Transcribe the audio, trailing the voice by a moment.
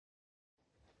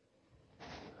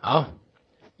好，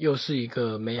又是一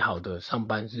个美好的上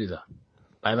班日了，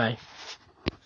拜拜。